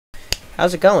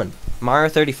How's it going? Mario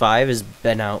 35 has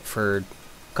been out for a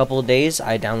couple of days.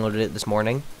 I downloaded it this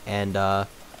morning, and I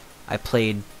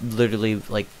played literally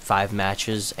like 5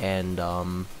 matches, and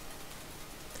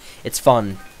it's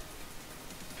fun.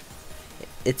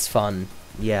 It's fun,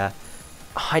 yeah.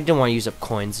 I didn't want to use up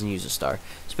coins and use a star.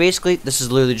 So basically, this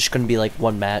is literally just going to be like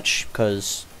one match,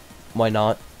 because why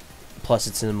not? Plus,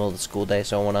 it's in the middle of the school day,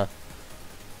 so I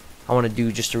wanna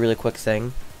do just a really quick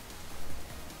thing.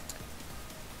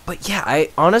 But yeah,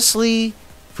 I honestly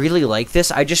really like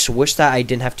this. I just wish that I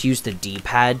didn't have to use the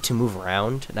D-pad to move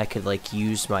around, and I could like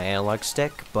use my analog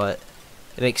stick. But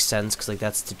it makes sense because like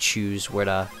that's to choose where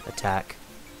to attack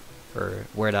or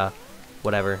where to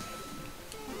whatever.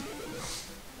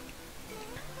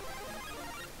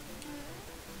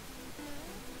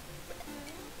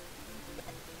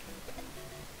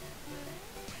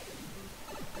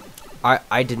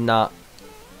 I did not.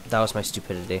 That was my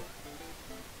stupidity.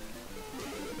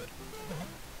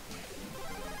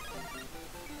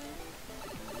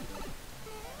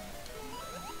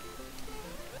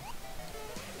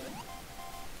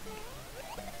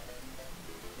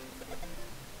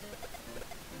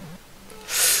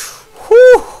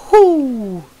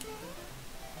 Whoo-hoo!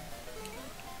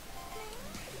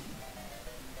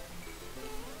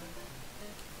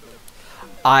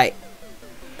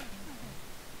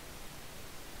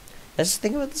 That's the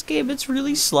thing about this game, it's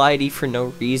really slidey for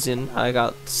no reason. I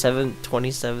got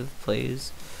 27th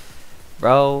place.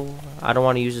 Bro, I don't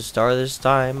want to use a star this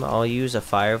time. I'll use a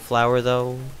fire flower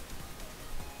though.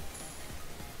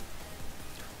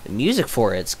 The music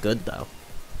for it's good though.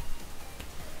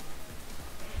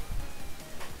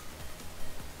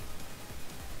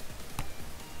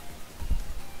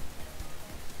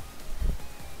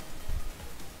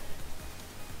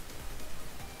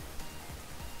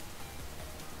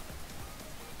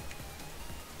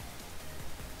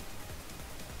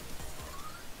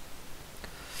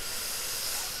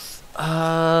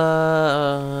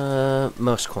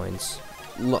 Most coins.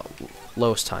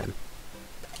 Lowest time.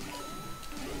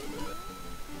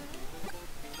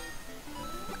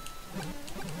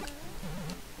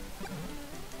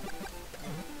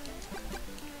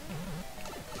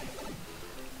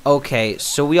 Okay,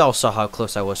 so we all saw how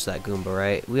close I was to that Goomba,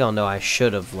 right? We all know I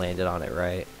should have landed on it,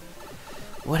 right?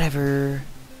 Whatever.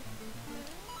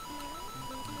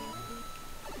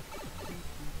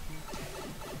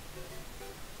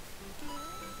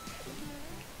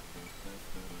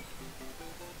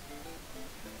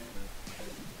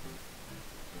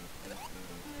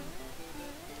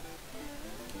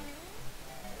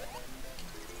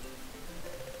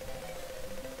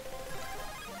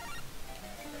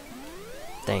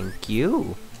 Thank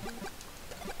you.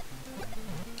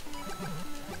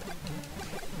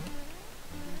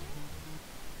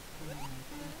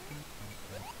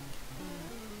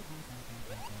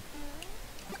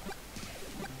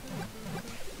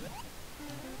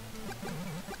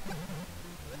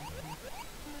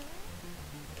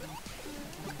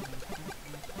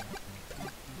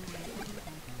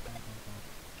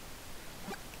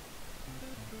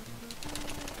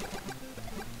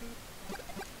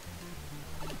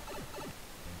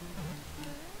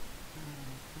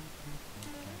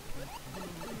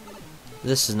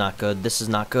 This is not good. This is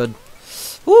not good.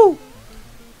 Woo!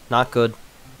 Not good.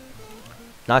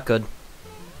 Not good.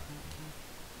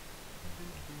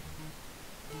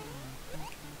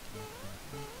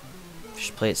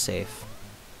 Just play it safe.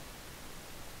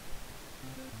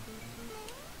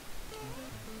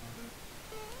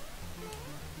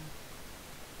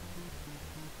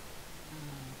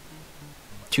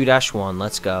 Two dash one.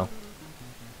 Let's go.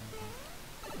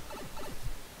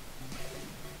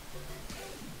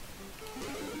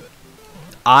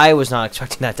 I was not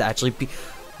expecting that to actually be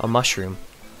a mushroom.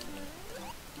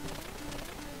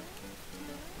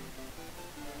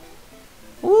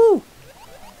 Woo!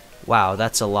 Wow,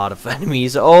 that's a lot of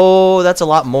enemies. Oh, that's a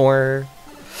lot more.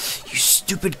 You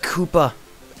stupid Koopa.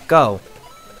 Go.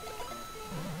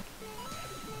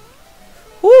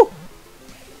 Woo!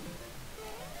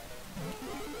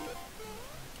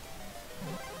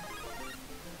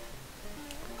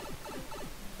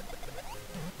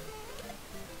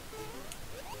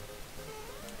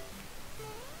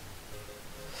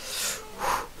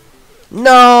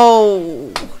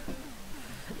 No!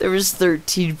 There was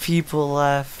 13 people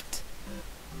left.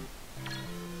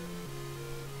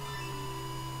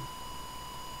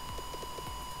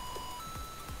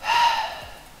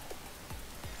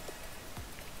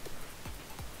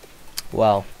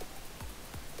 Well,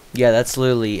 yeah, that's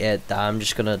literally it. I'm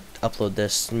just gonna upload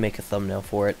this and make a thumbnail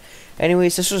for it.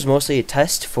 Anyways, this was mostly a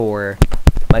test for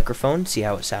microphone, see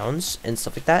how it sounds and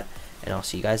stuff like that. And I'll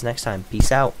see you guys next time.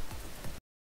 Peace out.